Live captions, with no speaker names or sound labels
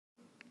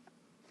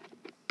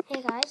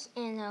Hey guys,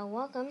 and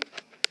welcome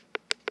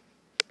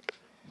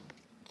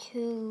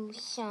to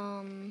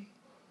some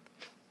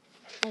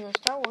Lego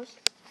Star Wars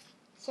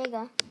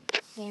Sega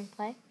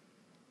gameplay.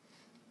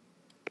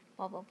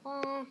 Blah blah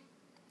blah.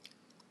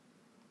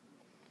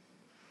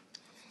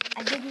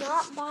 I did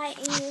not buy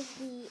any of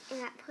the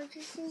in-app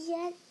purchases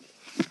yet.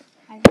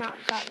 I've not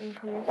gotten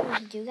permission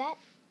to do that.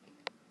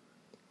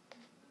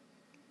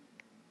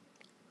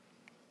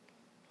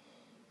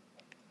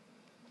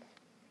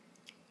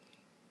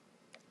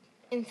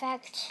 In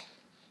fact,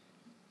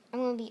 I'm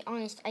going to be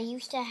honest, I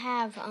used to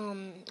have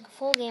a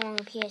full game on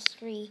the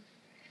PS3,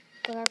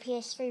 but our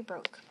PS3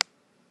 broke.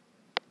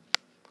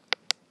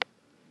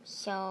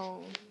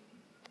 So,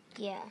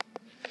 yeah.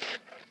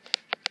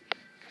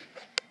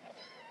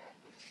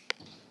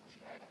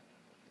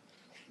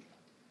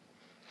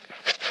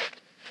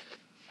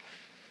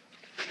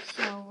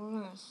 So, we're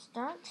going to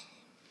start.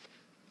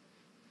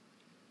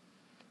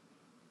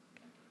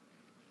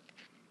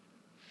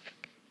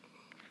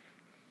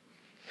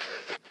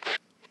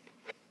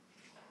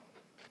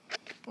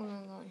 We're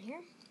going to go in here.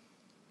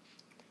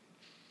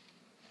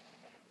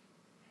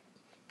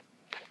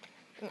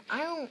 And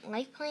I don't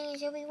like playing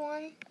as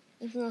Obi-Wan,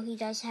 even though he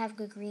does have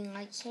the green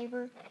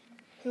lightsaber.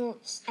 He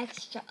looks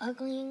extra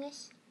ugly in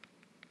this.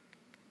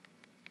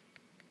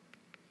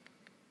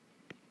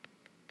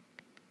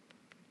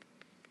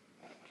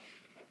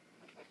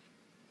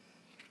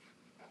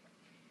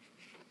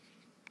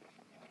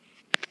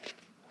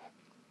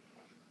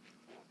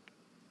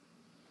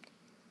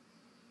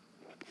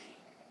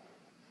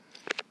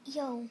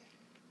 Yo.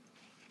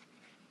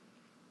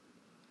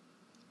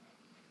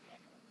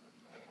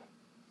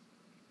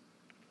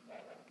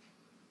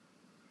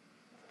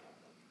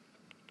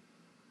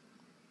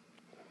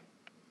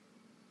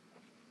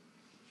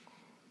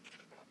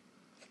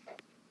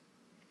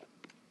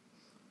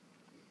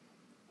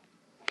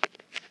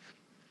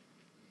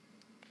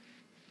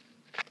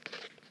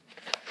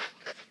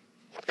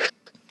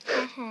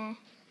 Haha.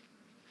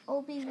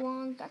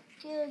 Obi-Wan got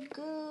you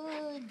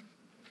good.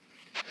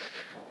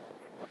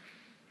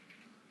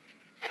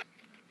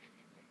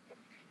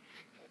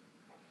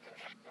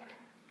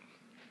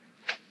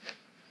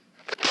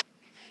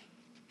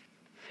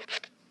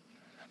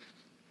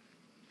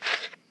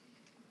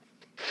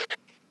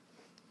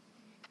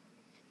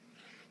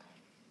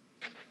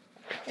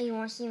 Hey, you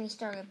want to see me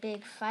start a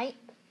big fight?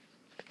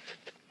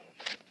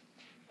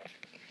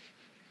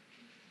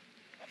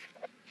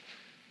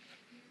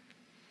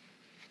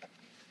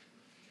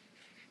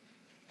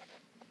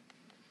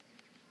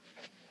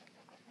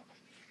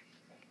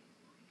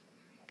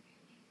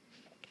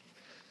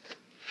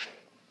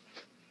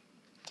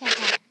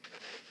 Haha.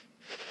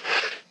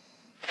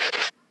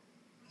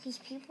 These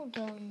people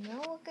don't know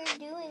what they're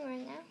doing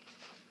right now.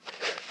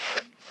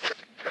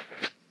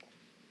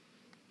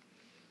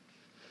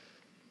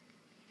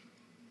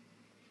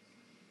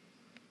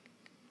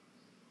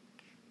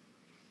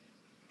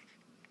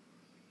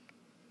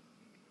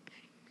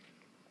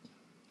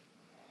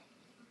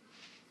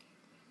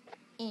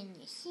 And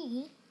you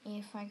see,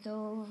 if I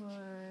go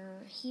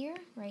over here,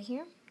 right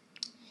here,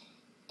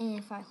 and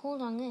if I hold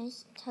on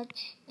this,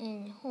 touch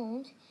and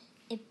hold,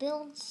 it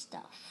builds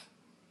stuff.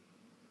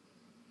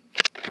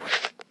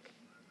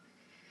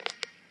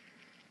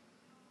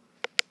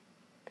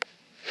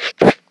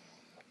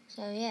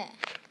 So yeah,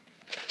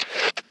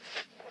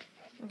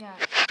 we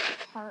got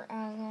heart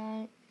out of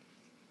that.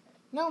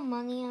 No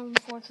money,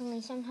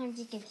 unfortunately. Sometimes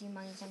it gives you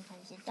money,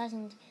 sometimes it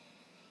doesn't.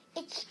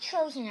 It's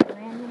chosen at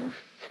random.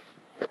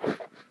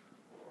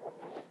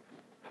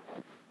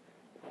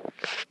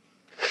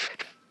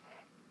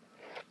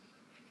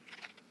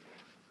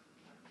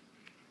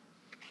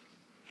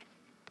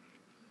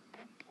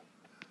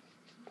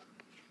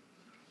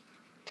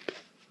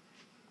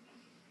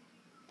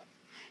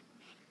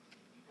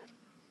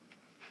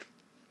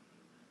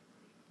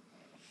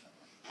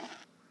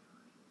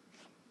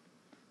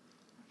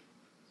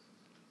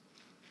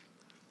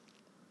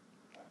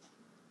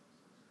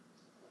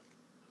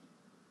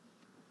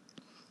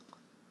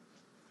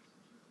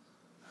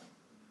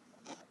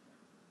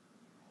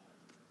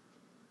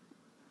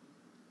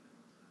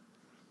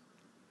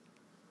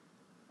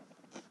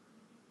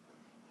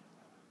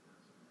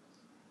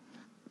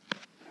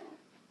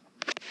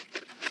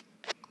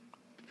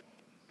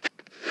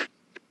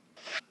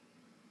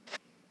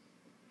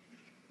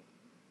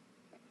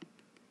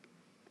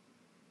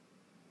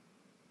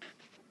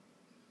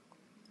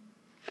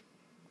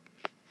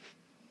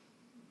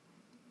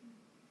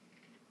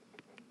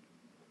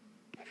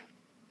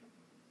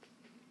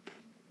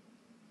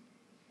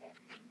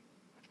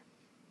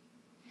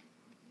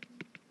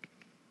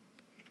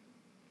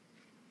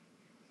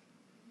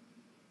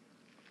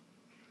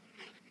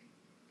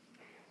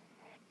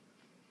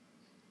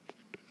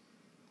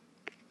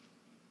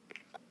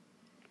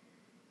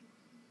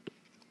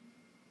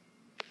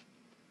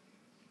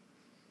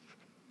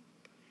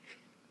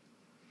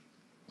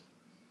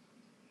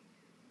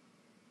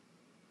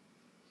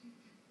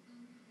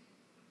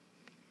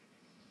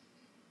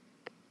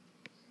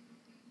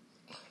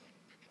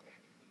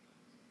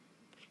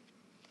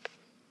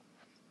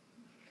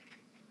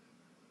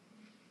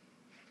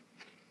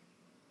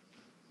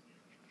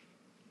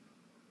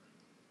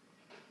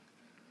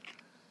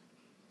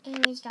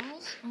 anyways,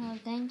 guys,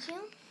 thank you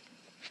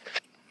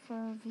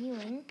for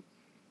viewing.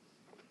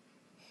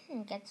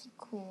 That's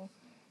cool.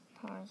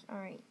 Pause.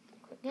 Alright.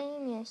 Quit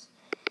game, yes.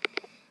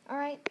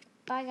 Alright.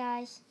 Bye,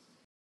 guys.